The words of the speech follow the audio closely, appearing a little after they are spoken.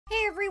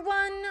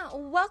everyone,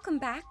 welcome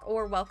back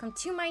or welcome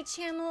to my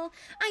channel.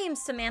 I am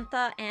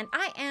Samantha and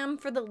I am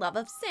For the Love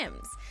of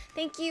Sims.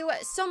 Thank you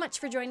so much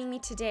for joining me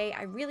today.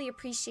 I really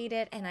appreciate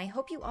it and I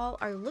hope you all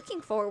are looking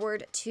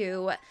forward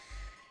to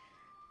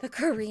the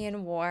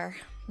Korean War.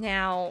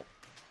 Now,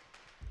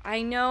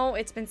 I know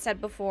it's been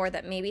said before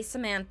that maybe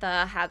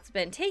Samantha has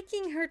been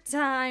taking her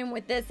time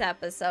with this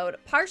episode,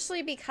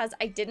 partially because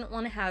I didn't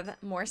want to have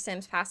more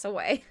Sims pass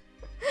away.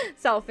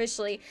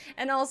 Selfishly,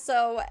 and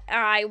also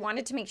I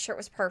wanted to make sure it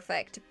was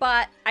perfect,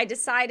 but I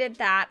decided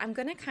that I'm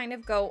gonna kind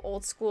of go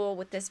old school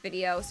with this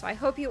video, so I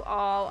hope you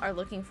all are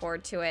looking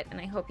forward to it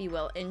and I hope you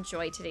will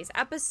enjoy today's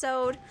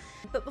episode.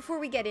 But before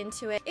we get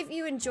into it, if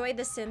you enjoy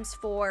The Sims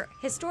 4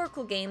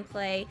 historical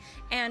gameplay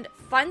and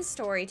fun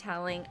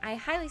storytelling, I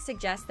highly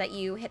suggest that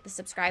you hit the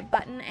subscribe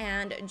button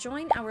and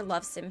join our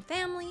Love Sim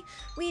family.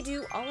 We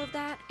do all of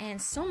that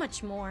and so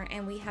much more,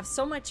 and we have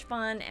so much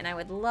fun, and I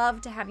would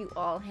love to have you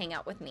all hang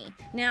out with me.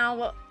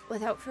 Now,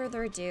 without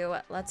further ado,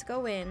 let's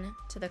go in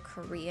to the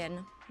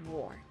Korean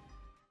War.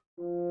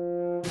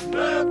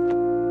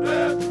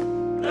 Left,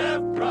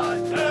 right,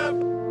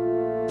 left.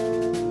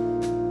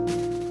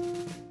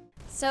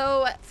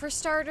 So, for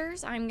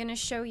starters, I'm going to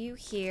show you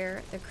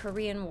here the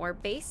Korean War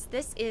base.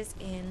 This is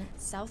in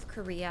South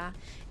Korea.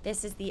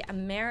 This is the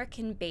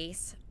American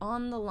base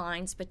on the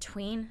lines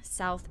between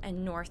South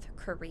and North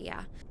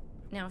Korea.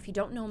 Now, if you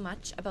don't know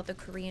much about the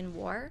Korean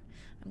War,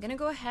 I'm going to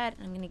go ahead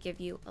and I'm going to give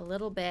you a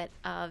little bit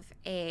of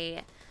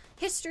a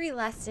history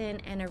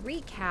lesson and a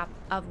recap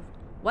of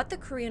what the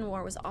Korean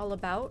War was all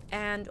about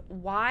and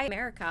why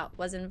America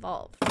was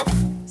involved.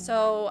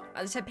 So,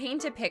 to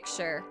paint a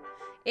picture,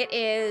 it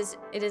is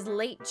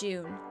late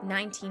June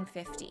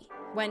 1950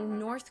 when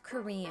North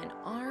Korean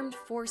armed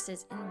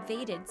forces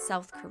invaded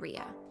South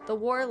Korea. The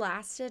war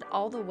lasted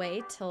all the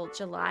way till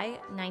July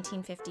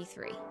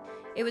 1953.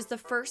 It was the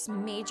first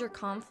major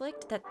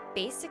conflict that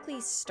basically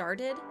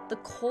started the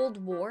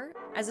Cold War,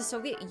 as the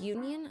Soviet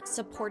Union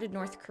supported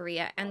North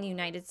Korea and the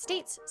United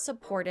States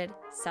supported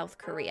South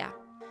Korea.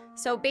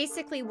 So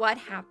basically what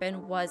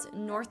happened was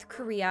North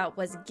Korea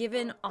was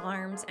given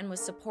arms and was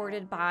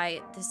supported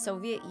by the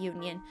Soviet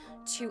Union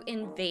to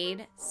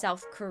invade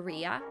South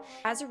Korea.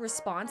 As a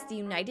response, the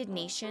United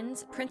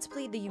Nations,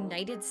 principally the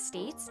United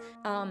States,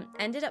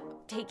 ended up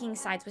taking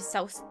sides with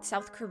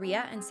South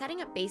Korea and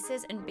setting up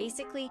bases and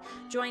basically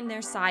joined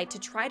their side to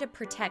try to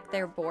protect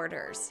their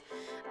borders.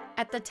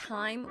 At the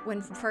time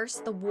when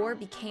first the war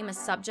became a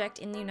subject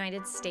in the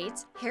United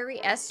States, Harry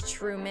S.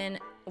 Truman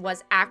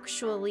was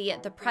actually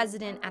the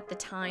president at the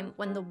time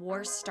when the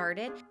war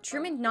started.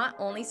 Truman not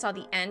only saw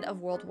the end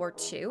of World War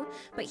II,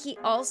 but he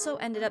also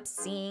ended up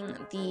seeing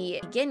the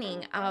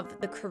beginning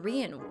of the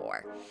Korean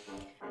War.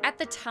 At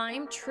the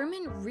time,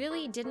 Truman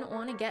really didn't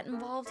want to get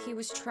involved. He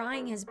was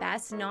trying his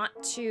best not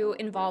to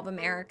involve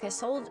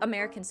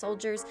American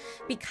soldiers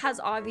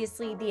because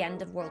obviously the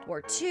end of World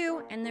War II,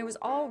 and there was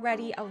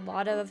already a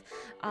lot of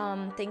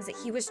things that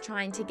he was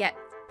trying to get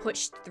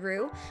pushed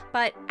through.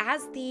 But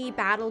as the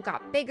battle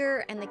got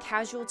bigger and the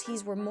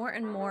casualties were more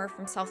and more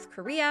from South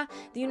Korea,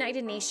 the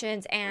United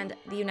Nations and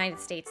the United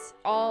States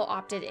all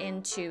opted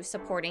into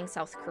supporting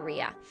South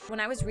Korea. When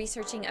I was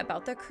researching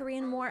about the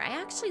Korean War, I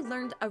actually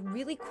learned a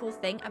really cool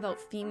thing about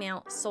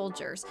female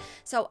soldiers.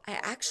 So I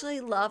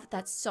actually love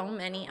that so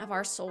many of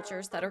our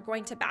soldiers that are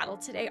going to battle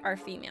today are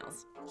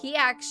females. He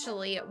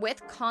actually,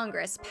 with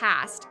Congress,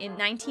 passed in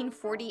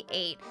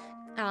 1948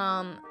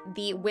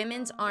 the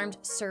Women's Armed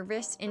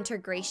Service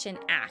Integration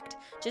Act,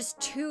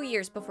 just 2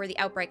 years before the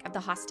outbreak of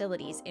the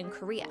hostilities in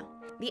Korea.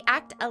 The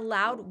act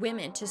allowed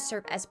women to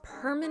serve as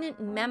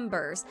permanent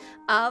members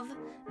of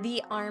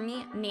the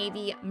Army,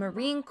 Navy,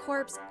 Marine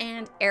Corps,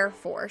 and Air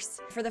Force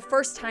for the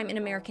first time in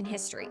American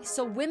history.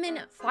 So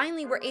women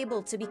finally were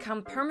able to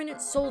become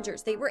permanent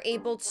soldiers. They were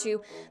able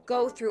to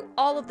go through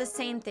all of the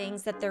same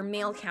things that their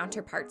male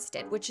counterparts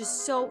did, which is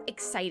so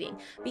exciting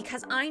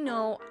because I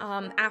know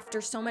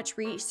after so much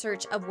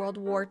research of World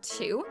War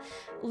II,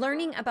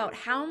 learning about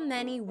how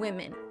many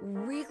women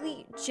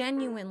really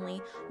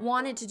genuinely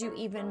wanted to do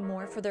even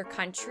more for their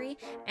country,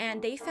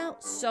 and they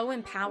felt so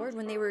empowered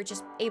when they were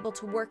just able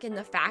to work in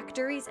the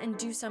factories and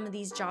do some of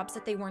these jobs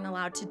that they weren't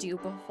allowed to do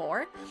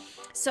before.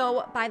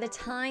 So by the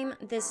time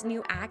this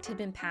new act had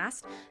been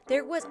passed,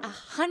 there was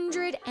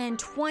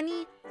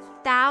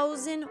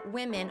 120,000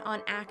 women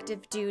on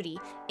active duty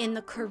in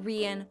the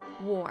Korean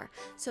War.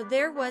 So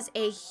there was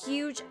a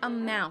huge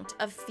amount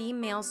of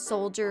female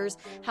soldiers,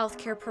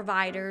 healthcare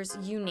providers,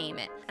 you name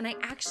it. And I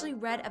actually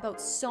read about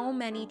so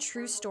many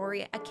true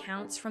story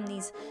accounts from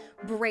these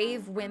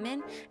brave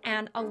women,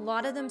 and a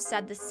lot of them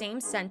said the same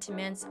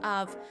sentiments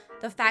of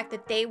the fact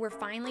that they were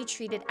finally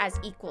treated as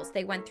equals.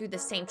 They went through the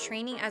same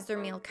training as their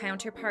male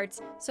counterparts.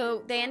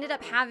 So they ended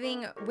up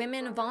having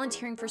women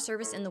volunteering for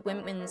service in the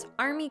Women's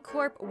Army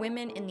Corps,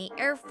 women in the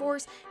Air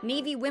Force,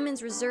 Navy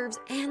Women's Reserves,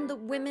 and the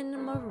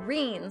Women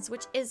Marines,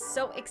 which is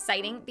so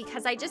exciting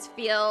because I just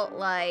feel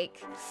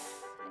like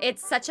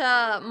it's such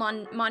a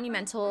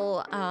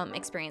monumental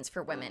experience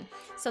for women.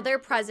 So their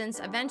presence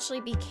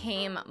eventually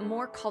became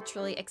more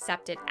culturally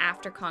accepted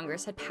after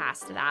Congress had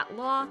passed that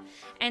law.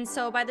 And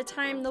so by the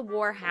time the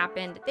war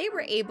happened, they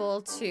were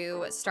able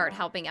to start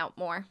helping out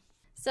more.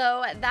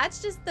 So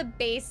that's just the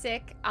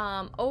basic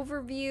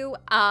overview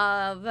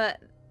of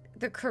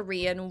the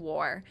Korean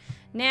War.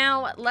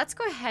 Now, let's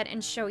go ahead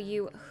and show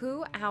you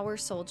who our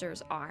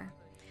soldiers are.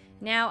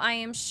 Now, I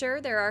am sure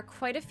there are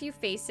quite a few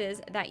faces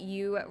that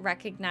you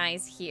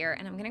recognize here,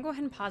 and I'm going to go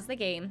ahead and pause the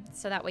game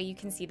so that way you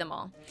can see them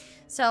all.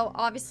 So,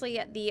 obviously,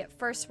 the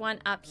first one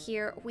up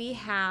here, we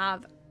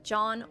have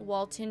John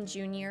Walton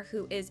Jr.,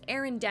 who is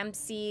Aaron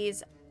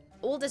Dempsey's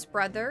oldest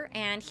brother,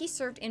 and he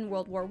served in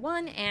World War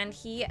I, and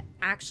he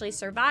actually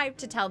survived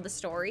to tell the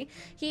story.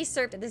 He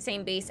served at the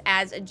same base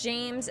as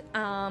James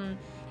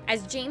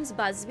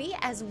Busby,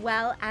 as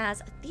well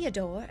as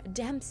Theodore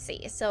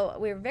Dempsey. So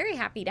we're very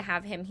happy to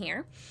have him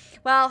here.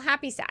 Well,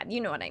 happy, sad,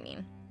 you know what I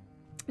mean.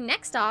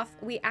 Next off,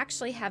 we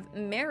actually have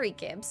Mary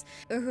Gibbs,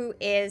 who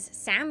is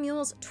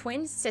Samuel's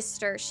twin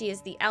sister. She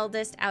is the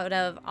eldest out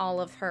of all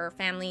of her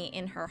family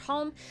in her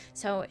home,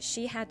 so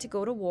she had to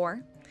go to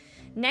war.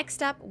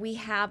 Next up, we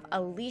have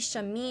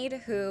Alicia Mead,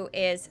 who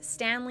is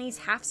Stanley's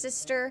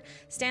half-sister.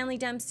 Stanley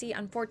Dempsey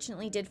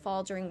unfortunately did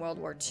fall during World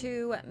War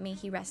II. May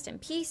he rest in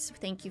peace.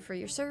 Thank you for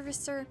your service,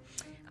 sir.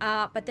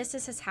 But this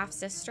is his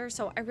half-sister,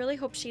 so I really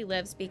hope she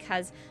lives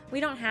because we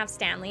don't have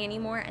Stanley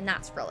anymore, and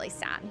that's really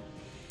sad.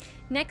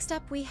 Next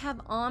up, we have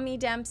Ami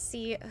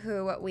Dempsey,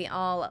 who we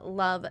all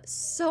love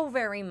so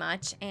very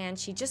much, and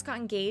she just got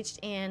engaged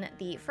in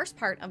the first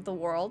part of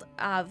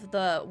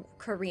the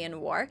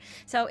Korean War.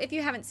 So if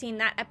you haven't seen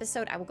that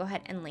episode, I will go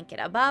ahead and link it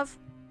above.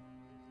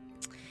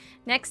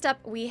 Next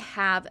up, we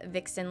have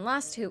Vixen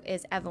Lust, who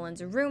is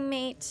Evelyn's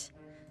roommate.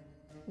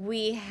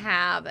 We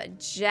have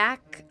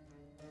Jack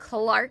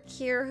Clark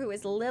here, who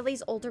is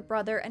Lily's older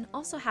brother and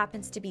also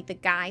happens to be the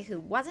guy who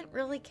wasn't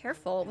really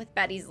careful with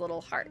Betty's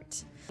little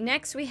heart.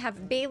 Next, we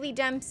have Bailey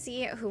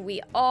Dempsey, who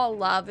we all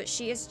love.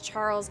 She is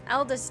Charles'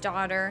 eldest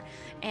daughter,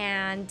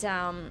 and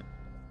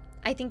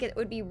I think it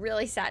would be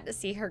really sad to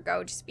see her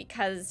go just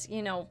because,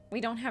 you know, we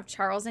don't have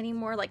Charles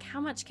anymore. Like,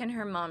 how much can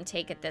her mom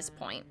take at this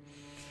point?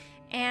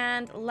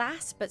 And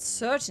last but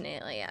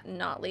certainly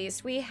not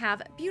least, we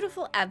have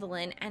beautiful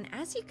Evelyn, and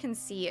as you can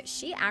see,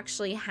 she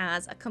actually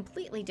has a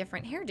completely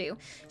different hairdo.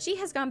 She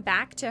has gone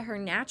back to her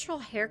natural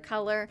hair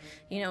color.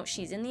 You know,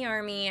 she's in the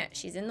army,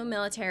 she's in the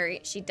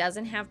military, she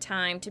doesn't have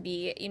time to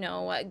be, you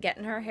know,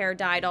 getting her hair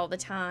dyed all the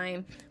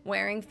time,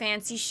 wearing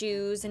fancy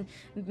shoes, and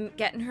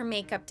getting her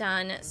makeup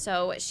done.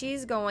 So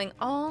she's going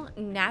all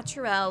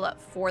natural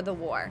for the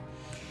war.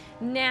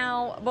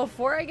 Now,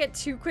 before I get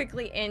too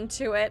quickly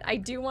into it, I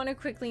do want to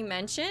quickly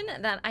mention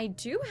that I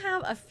do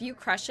have a few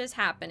crushes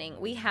happening.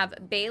 We have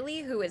Bailey,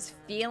 who is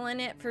feeling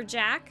it for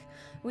Jack.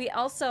 We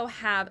also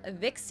have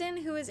Vixen,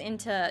 who is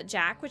into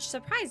Jack, which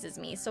surprises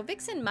me. So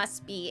Vixen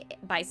must be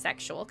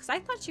bisexual, because I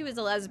thought she was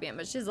a lesbian,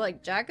 but she's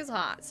like, Jack is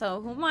hot,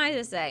 so who am I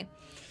to say?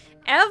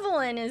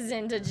 Evelyn is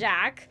into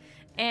Jack.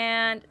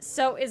 And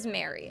so is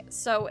Mary.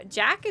 So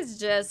Jack is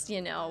just, you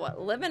know,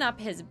 living up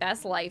his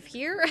best life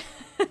here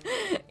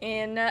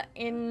in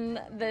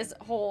this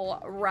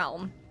whole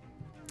realm.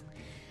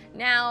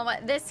 Now,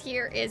 this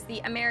here is the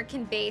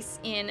American base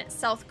in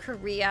South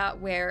Korea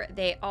where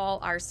they all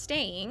are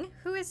staying.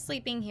 Who is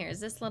sleeping here?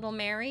 Is this little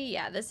Mary?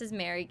 Yeah, this is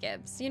Mary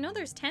Gibbs. You know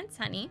there's tents,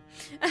 honey.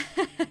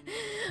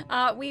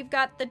 We've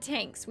got the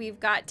tanks. We've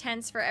got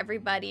tents for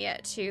everybody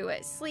to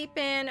sleep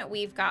in.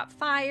 We've got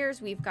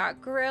fires. We've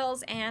got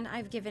grills. And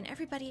I've given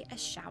everybody a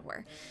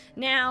shower.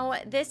 Now,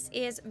 this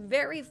is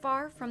very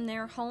far from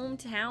their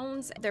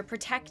hometowns. They're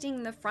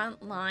protecting the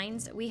front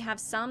lines. We have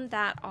some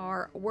that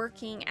are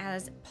working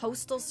as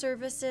postal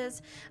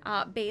services.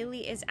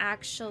 Bailey is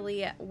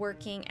actually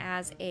working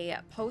as a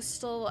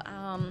postal,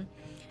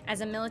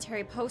 as a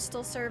military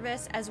postal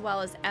service, as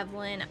well as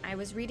Evelyn. I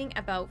was reading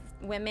about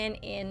women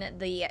in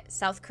the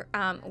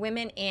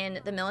women in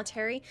the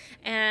military,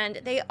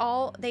 and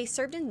they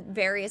served in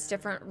various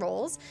different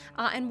roles.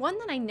 And one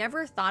that I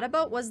never thought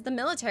about was the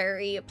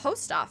military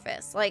post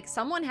office. Like,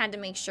 someone had to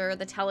make sure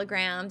the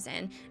telegrams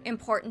and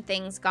important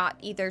things got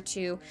either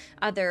to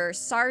other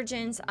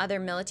sergeants, other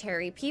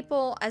military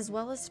people, as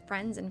well as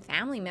friends and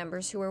family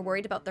members who were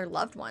worried about their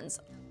loved ones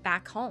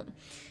back home.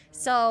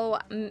 So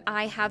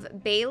I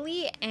have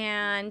Bailey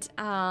and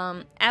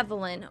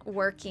Evelyn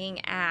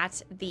working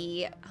at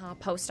the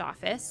post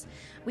office.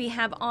 We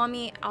have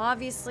Ami,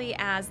 obviously,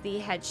 as the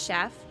head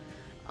chef.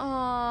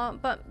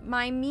 But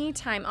my me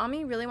time,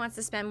 Ami really wants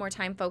to spend more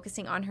time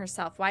focusing on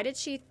herself. Why did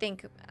she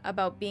think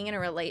about being in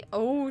a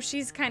Oh,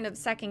 she's kind of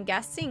second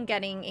guessing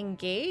getting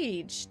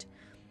engaged.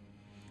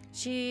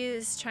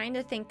 She's trying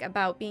to think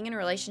about being in a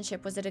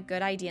relationship. Was it a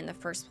good idea in the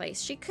first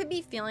place? She could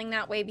be feeling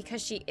that way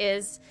because she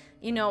is,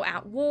 you know,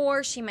 at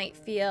war. She might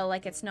feel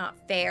like it's not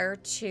fair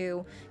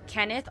to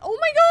Kenneth. Oh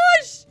my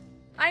gosh!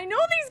 I know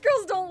these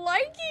girls don't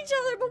like each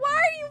other, but why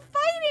are you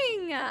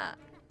fighting?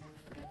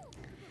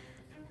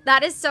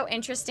 That is so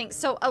interesting.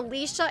 So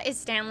Alicia is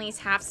Stanley's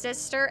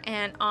half-sister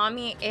and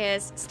Ami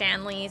is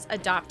Stanley's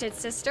adopted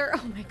sister.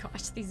 Oh my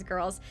gosh, these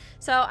girls.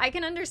 So I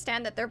can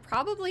understand that they're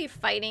probably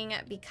fighting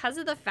because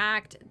of the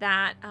fact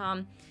that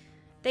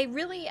they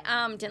really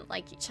didn't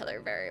like each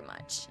other very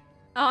much.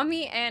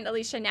 Ami and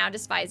Alicia now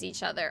despise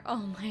each other.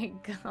 Oh my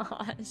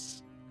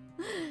gosh.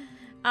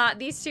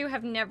 These two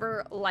have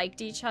never liked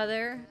each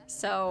other,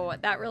 so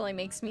that really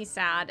makes me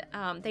sad.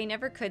 They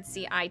never could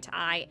see eye to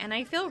eye, and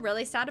I feel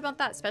really sad about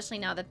that, especially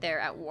now that they're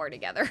at war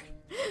together.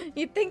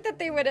 You'd think that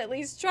they would at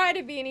least try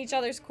to be in each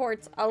other's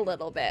courts a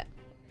little bit.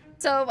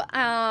 So,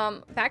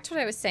 back to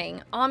what I was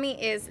saying.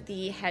 Ami is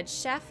the head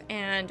chef,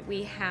 and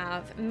we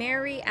have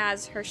Mary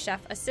as her chef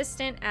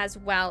assistant, as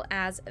well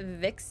as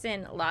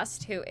Vixen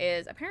Lust, who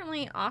is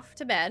apparently off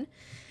to bed.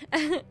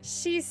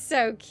 She's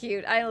so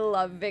cute. I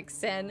love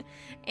Vixen.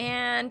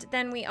 And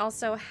then we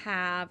also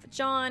have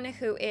John,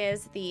 who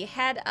is the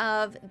head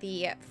of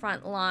the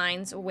front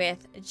lines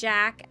with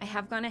Jack. I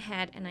have gone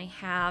ahead and I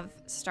have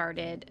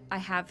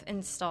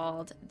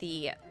installed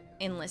the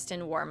Enlist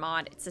in War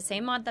mod. It's the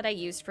same mod that I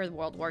used for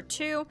World War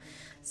II,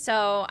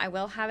 so I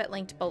will have it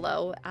linked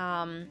below.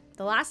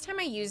 The last time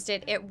I used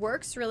it, it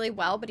works really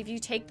well, but if you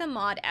take the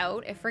mod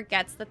out, it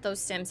forgets that those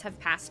Sims have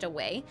passed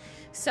away.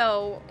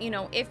 So, you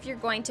know, if you're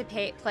going to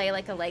play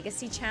like a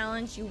legacy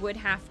challenge, you would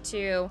have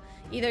to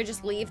either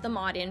just leave the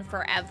mod in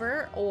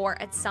forever,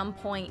 or at some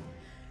point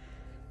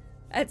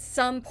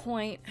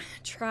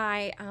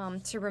try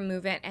to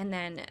remove it and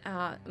then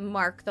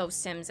mark those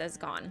Sims as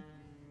gone.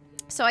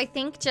 So I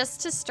think just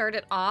to start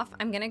it off,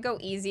 I'm going to go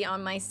easy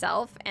on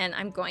myself, and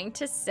I'm going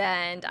to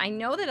send... I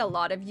know that a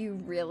lot of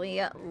you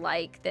really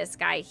like this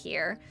guy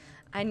here.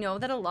 I know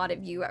that a lot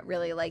of you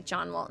really like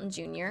John Walton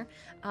Jr.,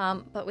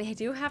 but we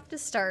do have to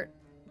start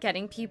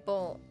getting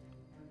people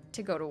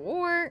to go to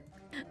war.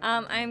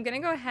 I'm going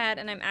to go ahead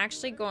and I'm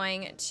actually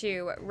going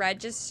to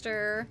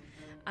register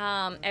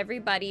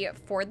everybody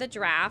for the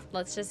draft.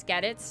 Let's just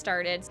get it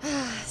started.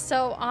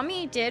 So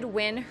Ami did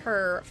win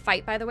her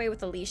fight, by the way,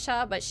 with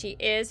Alicia, but she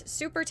is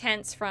super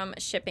tense from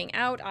shipping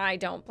out. I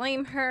don't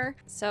blame her.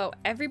 So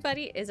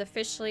everybody is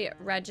officially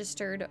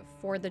registered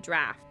for the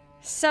draft.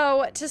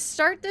 So to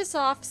start this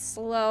off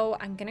slow,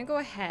 I'm gonna go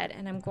ahead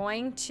and I'm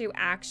going to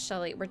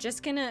we're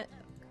just gonna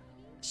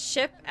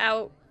ship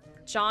out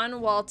John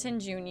Walton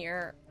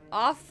Jr.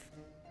 off,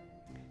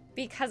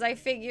 because I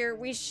figure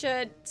we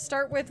should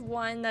start with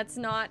one that's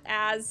not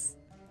as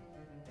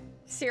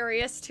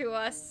serious to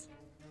us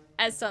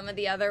as some of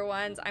the other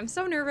ones. I'm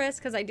so nervous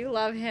because I do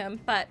love him,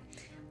 but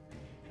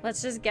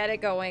let's just get it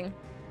going.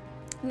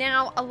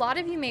 Now, a lot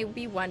of you may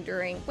be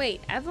wondering,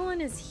 wait, Evelyn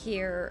is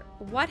here.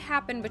 What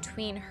happened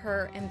between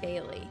her and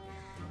Bailey?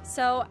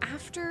 So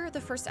after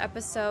the first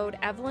episode,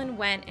 Evelyn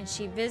went and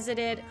she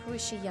visited... Who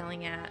is she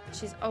yelling at?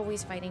 She's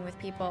always fighting with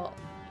people.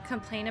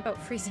 Complain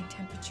about freezing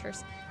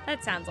temperatures.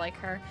 That sounds like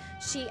her.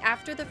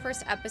 After the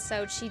first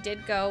episode, she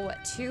did go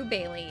to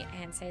Bailey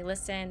and say,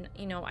 listen,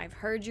 you know, I've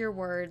heard your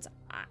words.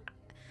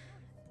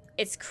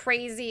 It's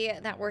crazy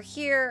that we're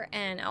here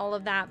and all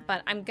of that,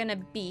 but I'm gonna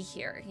be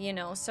here, you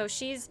know. So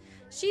she's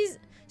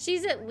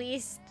at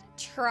least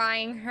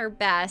trying her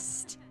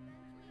best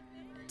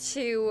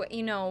to,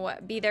 you know,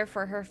 be there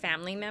for her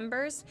family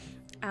members.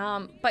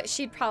 But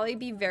she'd probably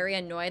be very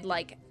annoyed,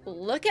 like,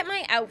 look at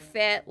my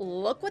outfit,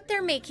 look what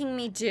they're making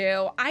me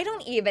do. I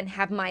don't even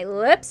have my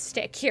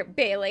lipstick here,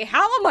 Bailey.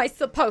 How am I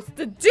supposed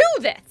to do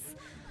this?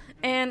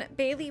 And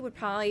Bailey would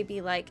probably be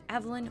like,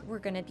 Evelyn, we're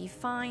gonna be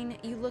fine.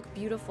 You look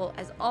beautiful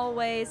as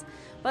always.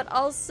 But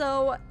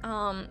also,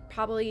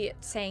 probably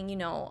saying, you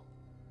know,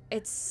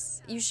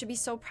 you should be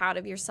so proud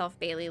of yourself,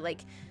 Bailey.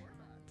 Like,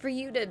 for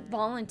you to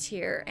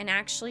volunteer and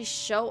actually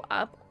show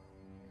up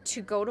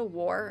to go to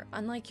war,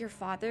 unlike your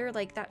father,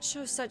 like, that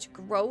shows such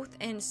growth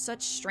and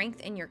such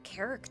strength in your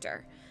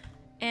character.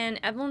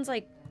 And Evelyn's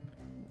like,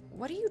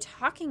 what are you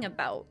talking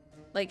about?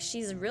 Like,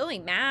 she's really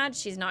mad,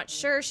 she's not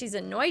sure, she's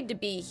annoyed to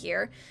be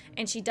here,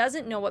 and she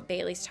doesn't know what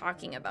Bailey's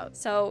talking about.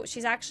 So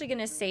she's actually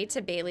gonna say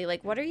to Bailey,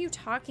 like, what are you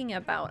talking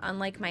about?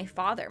 Unlike my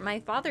father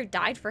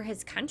died for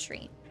his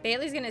country.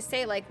 Bailey's gonna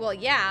say, like, well,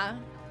 yeah,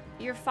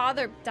 your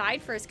father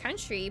died for his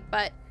country,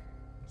 but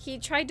he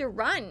tried to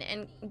run,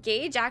 and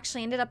Gage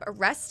actually ended up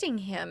arresting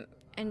him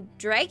and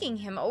dragging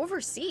him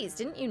overseas.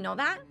 Didn't you know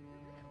that?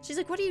 She's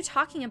like, what are you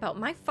talking about?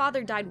 My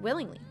father died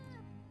willingly.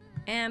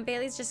 And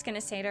Bailey's just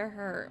gonna say to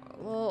her,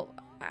 well,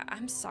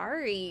 I'm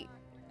sorry,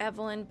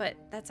 Evelyn, but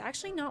that's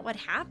actually not what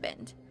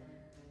happened.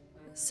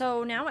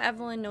 So now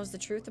Evelyn knows the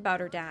truth about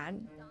her dad.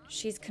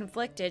 She's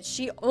conflicted.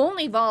 She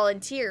only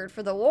volunteered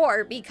for the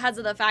war because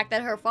of the fact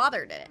that her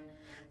father did it.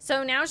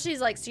 So now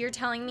she's like, so you're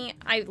telling me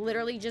I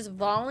literally just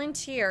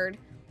volunteered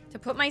to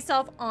put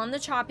myself on the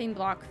chopping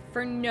block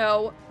for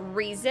no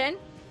reason?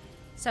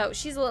 So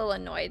she's a little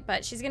annoyed,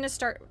 but she's gonna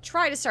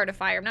try to start a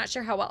fire. I'm not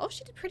sure how well. Oh,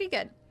 she did pretty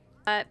good.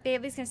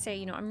 Bailey's gonna say,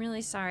 you know, I'm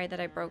really sorry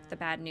that I broke the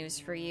bad news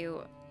for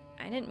you.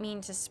 I didn't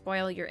mean to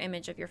spoil your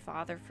image of your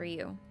father for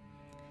you.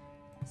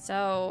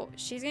 So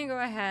she's gonna go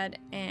ahead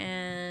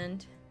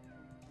and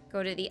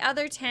go to the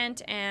other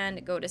tent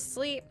and go to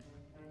sleep.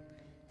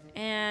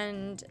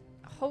 And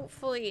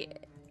hopefully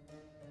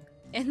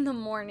in the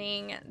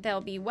morning,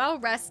 they'll be well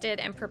rested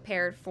and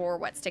prepared for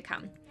what's to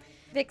come.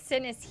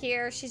 Vixen is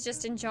here. She's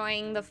just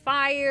enjoying the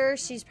fire.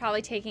 She's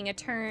probably taking a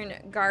turn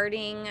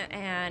guarding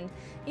and,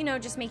 you know,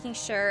 just making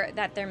sure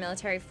that their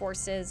military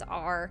forces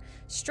are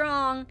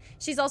strong.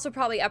 She's also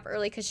probably up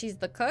early because she's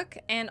the cook.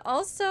 And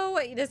also,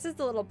 this is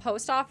the little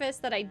post office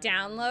that I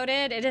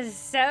downloaded. It is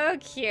so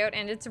cute,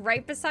 and it's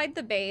right beside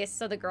the base,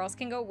 so the girls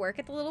can go work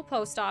at the little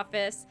post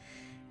office.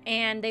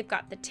 And they've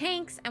got the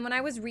tanks. And when I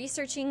was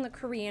researching the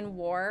Korean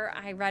War,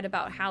 I read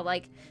about how,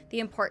 like, the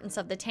importance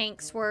of the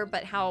tanks were,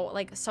 but how,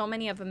 like, so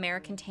many of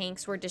American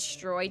tanks were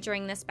destroyed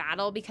during this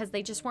battle because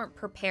they just weren't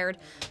prepared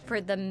for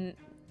the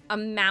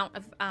amount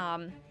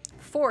of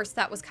force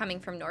that was coming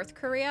from North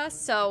Korea.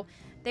 So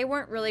they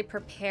weren't really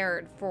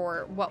prepared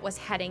for what was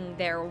heading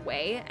their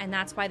way. And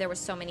that's why there were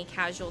so many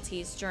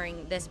casualties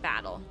during this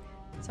battle.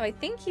 So I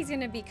think he's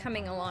going to be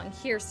coming along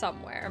here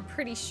somewhere. I'm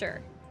pretty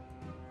sure.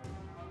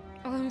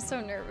 Oh, I'm so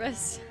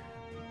nervous.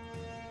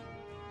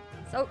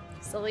 So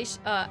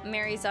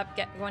Mary's up,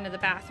 going to the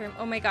bathroom.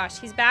 Oh my gosh,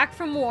 he's back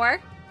from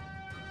war.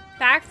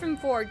 Back from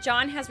war.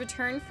 John has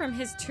returned from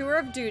his tour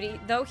of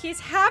duty, though he's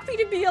happy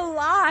to be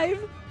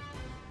alive.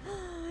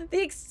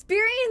 The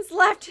experience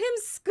left him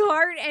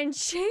scarred and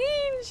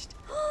changed.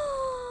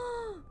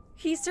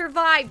 He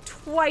survived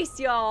twice,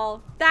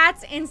 y'all.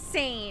 That's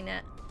insane.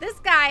 This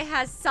guy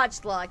has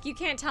such luck. You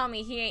can't tell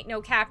me he ain't no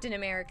Captain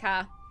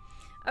America.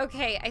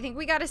 Okay, I think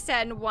we gotta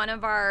send one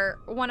of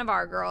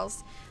our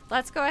girls.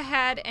 Let's go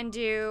ahead and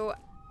do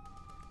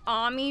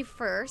Ami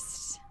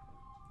first.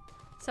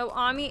 So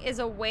Ami is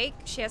awake.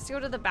 She has to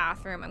go to the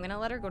bathroom. I'm gonna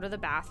let her go to the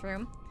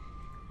bathroom.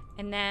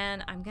 And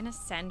then I'm gonna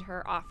send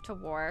her off to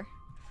war.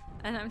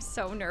 And I'm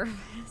so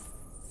nervous.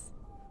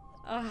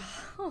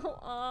 Oh,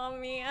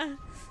 Ami.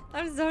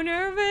 I'm so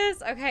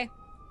nervous. Okay.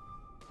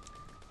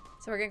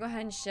 So we're gonna go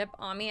ahead and ship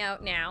Ami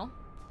out now.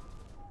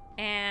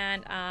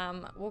 And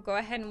we'll go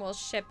ahead and we'll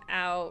ship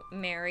out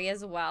Mary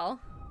as well.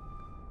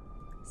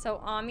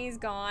 So Ami's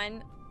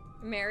gone.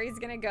 Mary's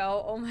gonna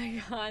go. Oh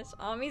my gosh.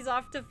 Ami's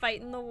off to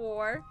fight in the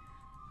war.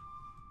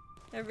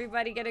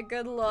 Everybody get a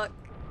good look.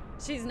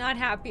 She's not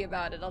happy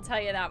about it, I'll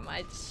tell you that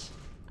much.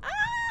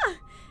 Ah!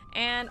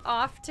 And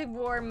off to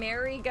war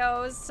Mary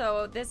goes.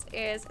 So this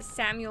is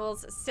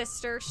Samuel's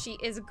sister. She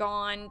is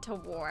gone to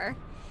war.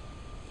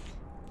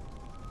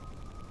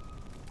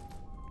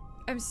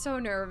 I'm so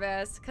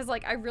nervous because,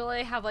 like, I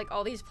really have, like,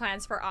 all these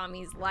plans for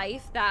Ami's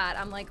life that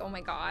I'm like, oh my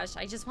gosh,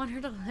 I just want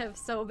her to live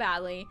so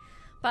badly.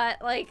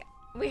 But, like,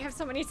 we have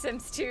so many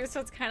Sims too,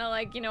 so it's kind of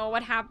like, you know,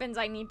 what happens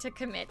I need to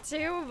commit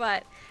to,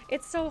 but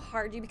it's so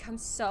hard. You become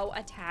so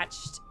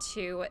attached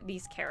to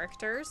these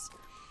characters.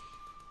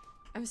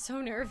 I'm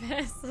so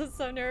nervous. I'm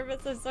so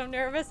nervous. I'm so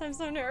nervous. I'm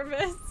so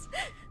nervous.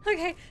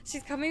 Okay,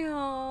 she's coming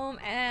home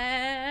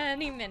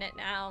any minute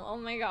now. Oh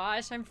my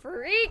gosh, I'm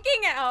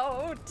freaking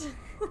out.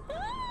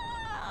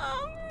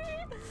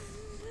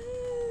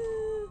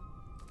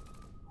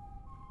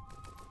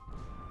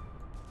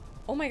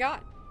 Oh my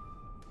god.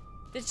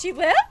 Did she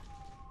live?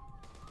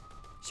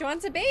 She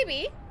wants a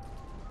baby.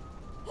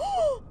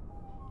 Fallen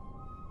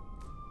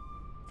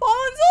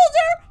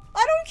soldier!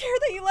 I don't care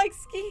that you like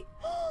ski.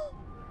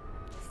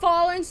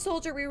 Fallen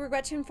soldier, we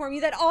regret to inform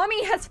you that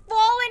Ami has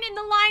fallen in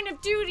the line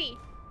of duty.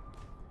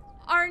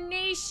 Our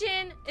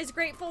nation is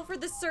grateful for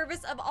the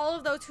service of all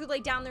of those who lay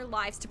down their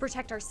lives to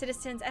protect our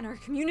citizens and our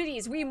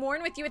communities. We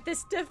mourn with you at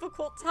this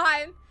difficult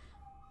time.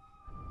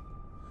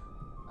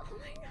 Oh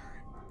my god.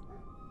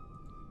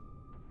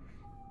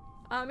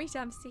 Ami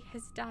Dempsey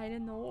has died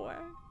in the war.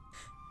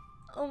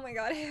 Oh my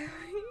god, Harry.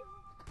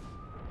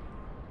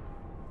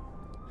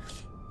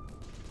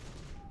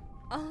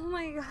 Oh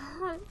my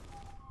god.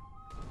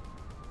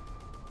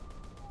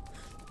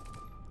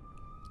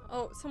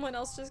 Oh, someone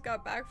else just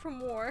got back from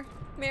war.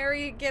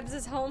 Mary Gibbs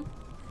is home.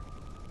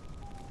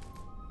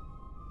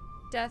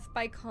 Death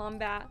by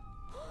combat.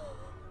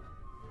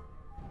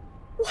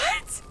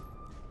 What?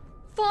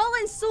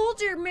 Fallen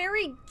soldier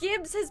Mary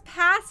Gibbs has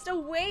passed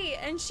away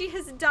and she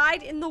has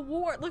died in the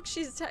war. Look,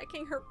 she's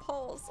checking her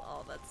pulse.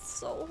 Oh, that's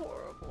so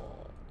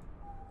horrible.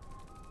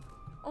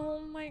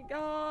 Oh my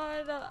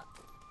god.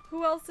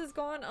 Who else is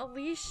gone?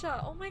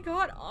 Alicia. Oh my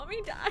god,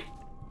 Ami died.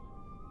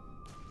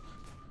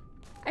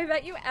 I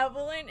bet you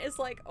Evelyn is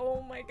like,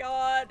 oh my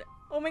god.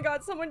 Oh my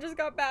god, someone just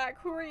got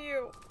back. Who are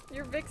you?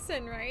 You're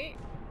Vixen, right?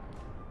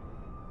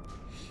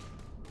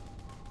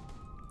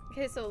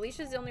 Okay, so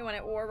Alicia's the only one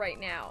at war right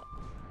now.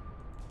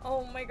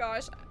 Oh my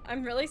gosh.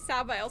 I'm really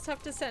sad, but I also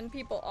have to send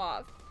people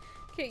off.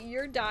 Okay,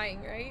 you're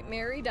dying, right?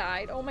 Mary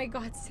died. Oh my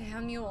god,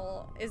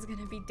 Samuel is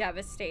gonna be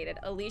devastated.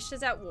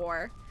 Alicia's at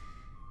war.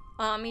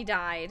 Ami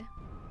died.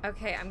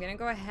 Okay, I'm gonna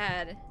go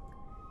ahead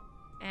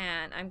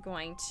and I'm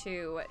going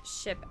to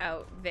ship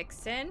out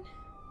Vixen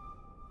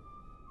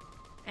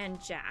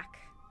and Jack,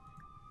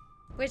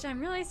 which I'm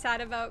really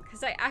sad about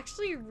because I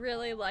actually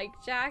really like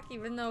Jack,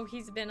 even though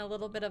he's been a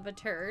little bit of a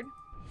turd.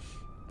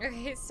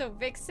 Okay, so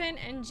Vixen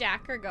and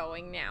Jack are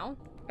going now.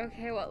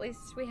 Okay, well, at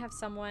least we have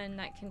someone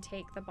that can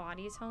take the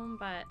bodies home,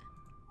 but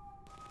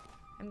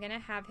I'm gonna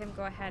have him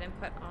go ahead and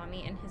put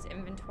Ami in his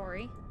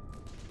inventory.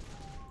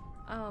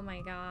 Oh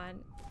my god.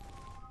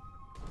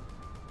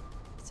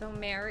 So oh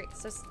my god.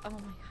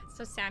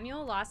 So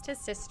Samuel lost his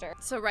sister.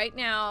 So right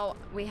now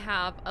we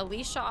have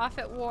Alicia off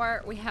at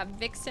war, we have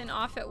Vixen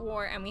off at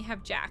war, and we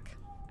have Jack.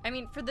 I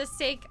mean, for the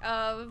sake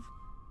of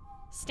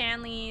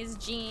Stanley's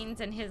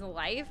genes and his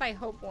life, I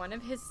hope one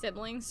of his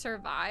siblings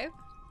survive.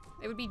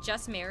 It would be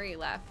just Mary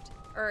left.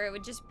 Or it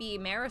would just be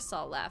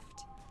Marisol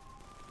left.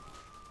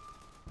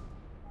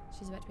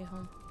 She's about to be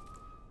home.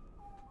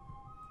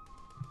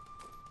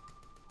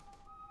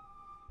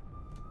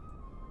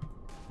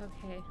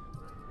 Okay.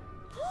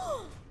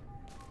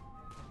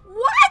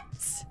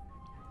 What?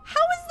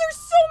 How is there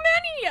so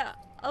many?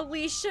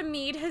 Alicia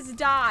Mead has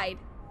died.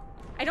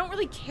 I don't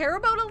really care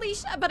about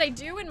Alicia, but I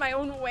do in my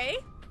own way.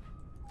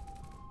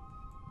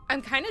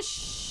 I'm kind of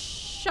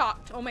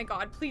shocked. Oh my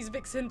god, please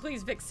Vixen,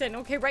 please Vixen.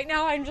 Okay, right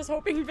now I'm just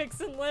hoping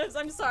Vixen lives.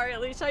 I'm sorry,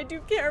 Alicia, I do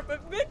care,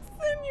 but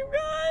Vixen, you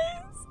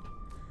guys.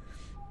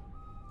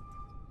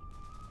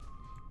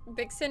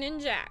 Vixen and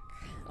Jack.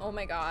 Oh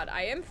my god,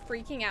 I am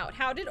freaking out.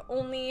 How did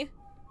only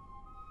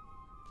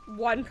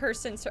one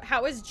person, so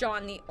how is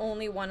John the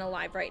only one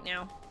alive right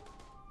now?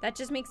 That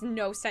just makes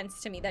no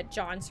sense to me that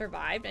John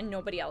survived and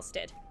nobody else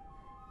did.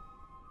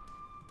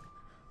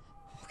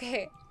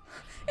 Okay,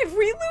 if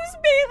we lose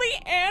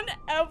Bailey and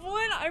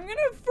Evelyn, I'm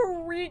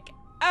gonna freak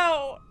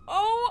out.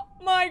 Oh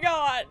my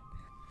god.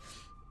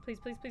 Please,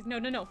 please, please, no,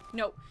 no, no,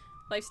 no.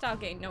 Lifestyle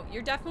gain, no,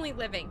 you're definitely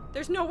living.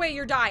 There's no way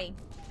you're dying.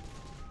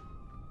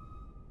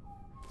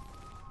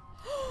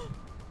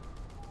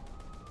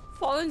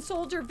 Fallen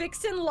soldier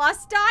Vixen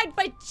Lust died,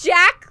 but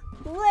Jack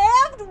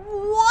lived?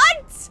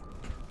 What?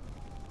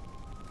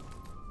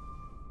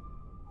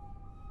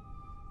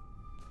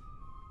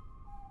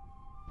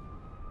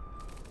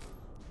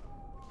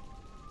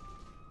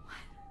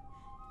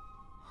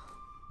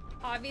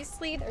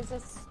 Obviously there's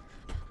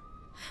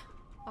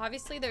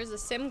a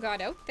sim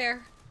god out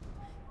there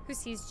who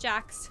sees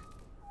Jack's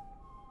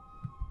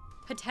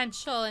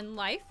potential in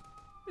life.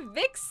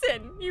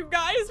 Vixen, you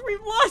guys,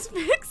 we've lost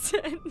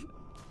Vixen.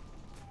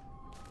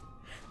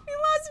 We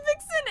lost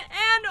Vixen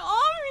and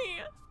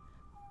Ami.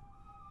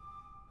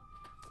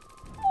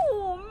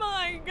 Oh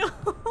my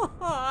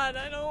god,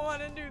 I don't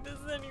want to do this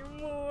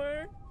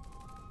anymore.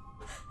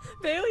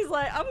 Bailey's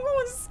like, I'm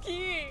going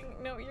skiing.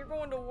 No, you're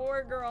going to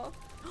war, girl.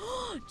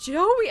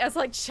 Joey, I was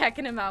like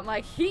checking him out. I'm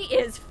like, he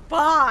is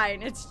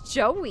fine. It's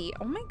Joey.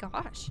 Oh my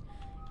gosh.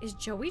 Is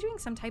Joey doing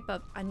some type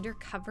of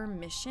undercover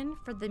mission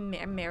for the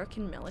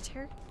American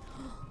military?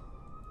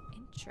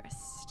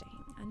 Interesting.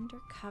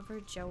 Undercover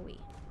Joey.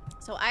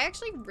 So I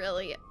actually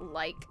really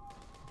like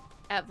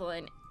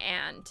Evelyn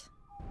and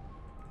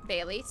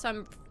Bailey, so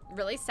I'm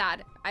really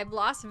sad. I've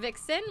lost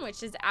Vixen,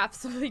 which is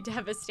absolutely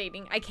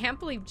devastating. I can't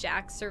believe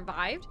Jack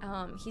survived.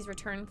 He's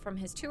returned from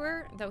his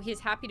tour. Though he is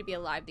happy to be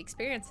alive, the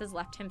experience has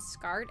left him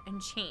scarred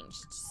and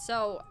changed.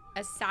 So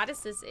as sad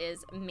as this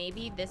is,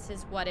 maybe this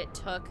is what it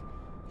took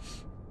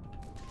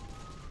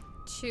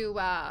to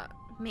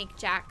make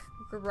Jack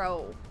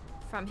grow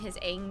from his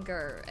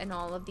anger and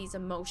all of these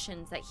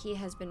emotions that he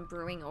has been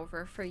brewing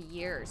over for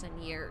years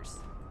and years.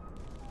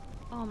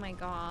 Oh my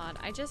god,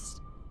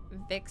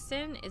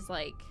 Vixen is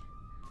like,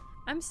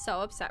 I'm so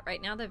upset right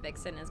now that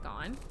Vixen is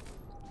gone.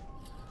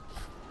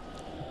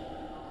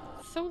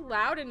 So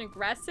loud and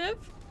aggressive.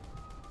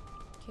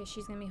 Okay,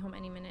 she's gonna be home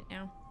any minute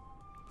now.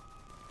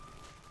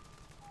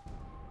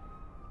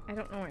 I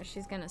don't know where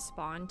she's gonna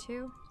spawn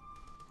to.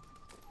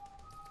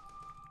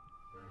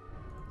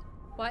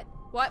 What?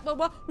 What? What?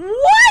 What?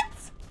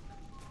 What?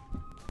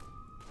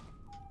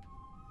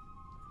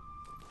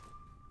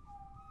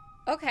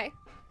 Okay.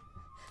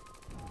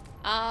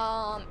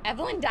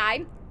 Evelyn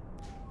died.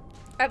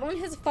 Evelyn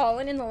has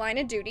fallen in the line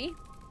of duty.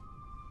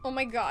 Oh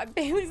my god,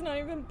 Bailey's not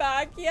even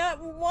back yet.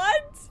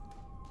 What?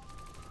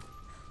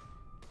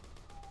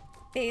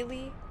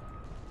 Bailey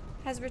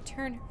has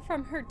returned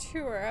from her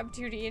tour of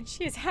duty and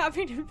she is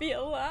happy to be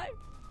alive.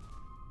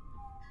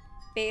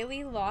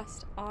 Bailey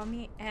lost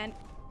Ami and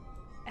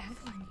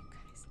Evelyn, you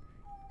guys.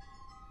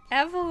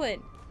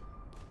 Evelyn.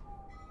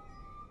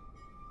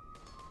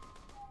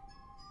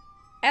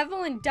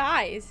 Evelyn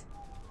dies.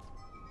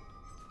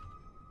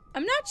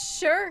 I'm not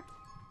sure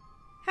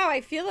how I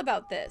feel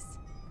about this.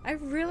 I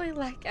really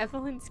like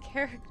Evelyn's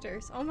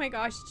characters. Oh my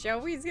gosh,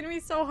 Joey's gonna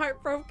be so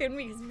heartbroken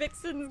because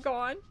Vixen's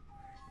gone.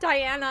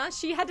 Diana,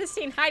 she had to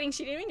stay in hiding.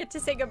 She didn't even get to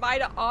say goodbye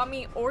to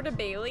Ami or to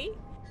Bailey.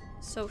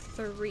 So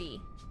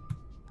 3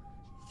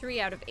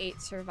 out of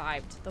 8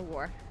 survived the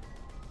war.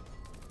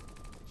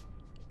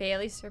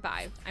 Bailey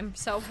survived. I'm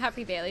so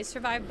happy Bailey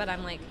survived, but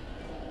I'm like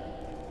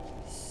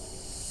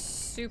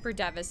super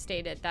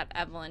devastated that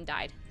Evelyn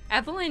died.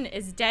 Evelyn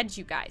is dead,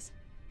 you guys.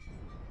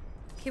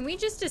 Can we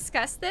just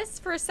discuss this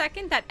for a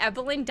second, that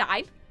Evelyn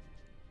died?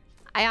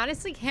 I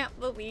honestly can't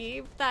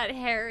believe that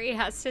Harry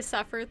has to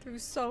suffer through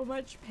so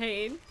much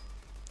pain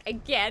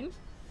again.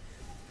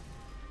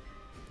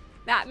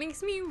 That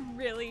makes me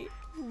really,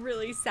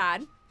 really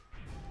sad.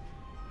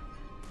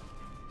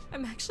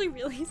 I'm actually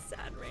really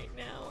sad right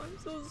now. I'm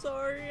so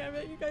sorry. I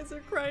bet you guys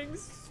are crying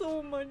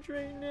so much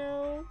right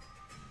now.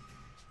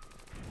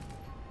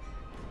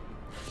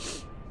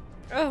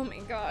 Oh my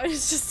god,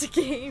 it's just a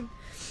game.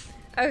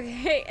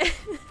 Okay.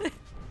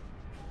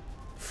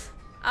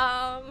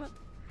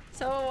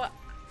 So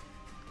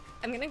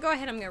I'm gonna go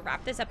ahead, I'm gonna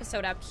wrap this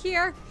episode up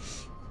here.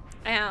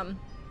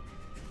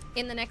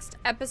 In the next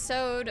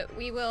episode,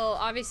 we will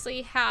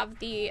obviously have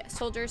the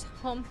soldiers'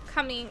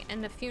 homecoming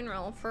and the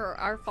funeral for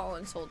our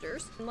fallen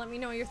soldiers. Let me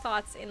know your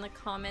thoughts in the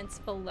comments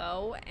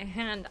below,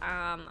 and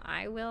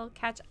I will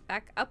catch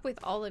back up with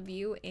all of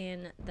you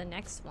in the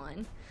next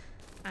one.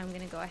 I'm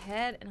gonna go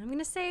ahead and I'm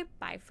gonna say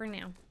bye for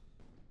now.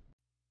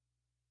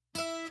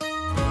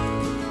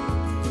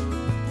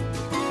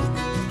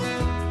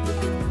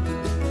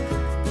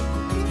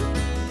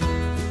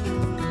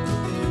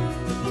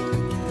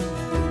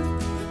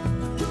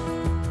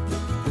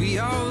 We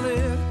all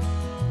live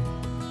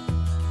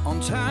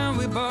on time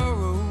we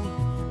borrow,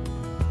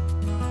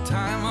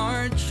 time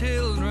our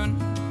children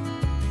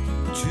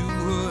to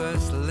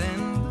us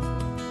lend.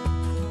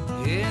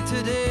 Here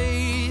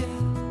today,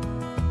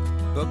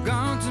 but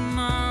gone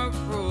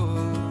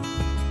tomorrow,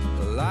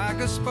 like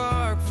a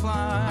spark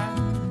flying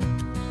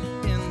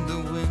in the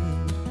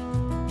wind.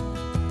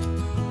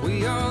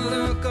 We all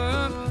look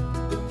up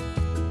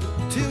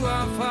to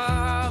our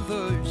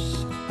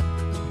fathers,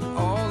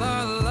 all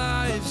our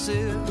lives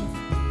if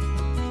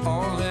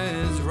all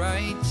is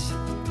right,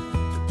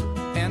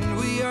 and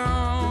we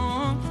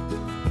all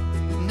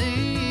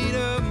need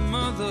our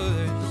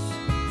mothers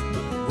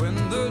when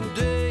the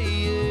day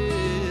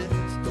is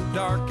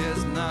dark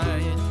as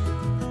night,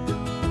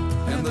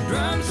 and the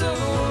drums of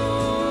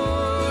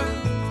war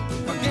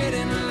are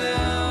getting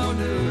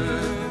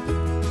louder,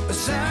 a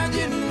sound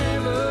you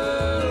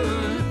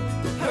never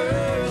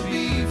heard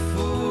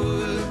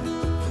before.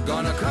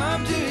 Gonna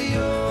come to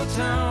your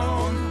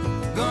town,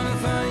 gonna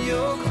find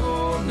your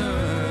corner,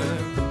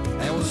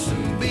 and we'll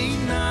soon be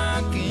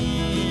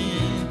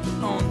knocking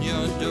on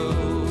your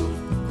door.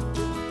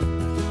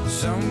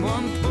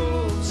 Someone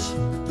pulls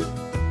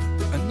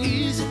an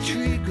easy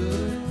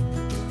trigger,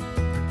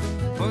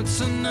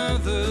 puts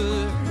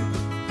another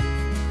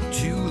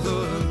to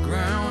the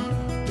ground,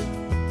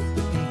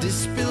 in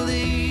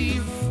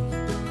disbelief,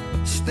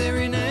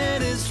 staring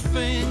at his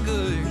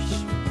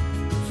fingers,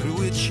 through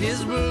which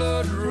his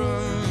blood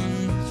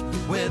runs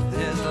with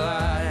his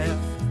life.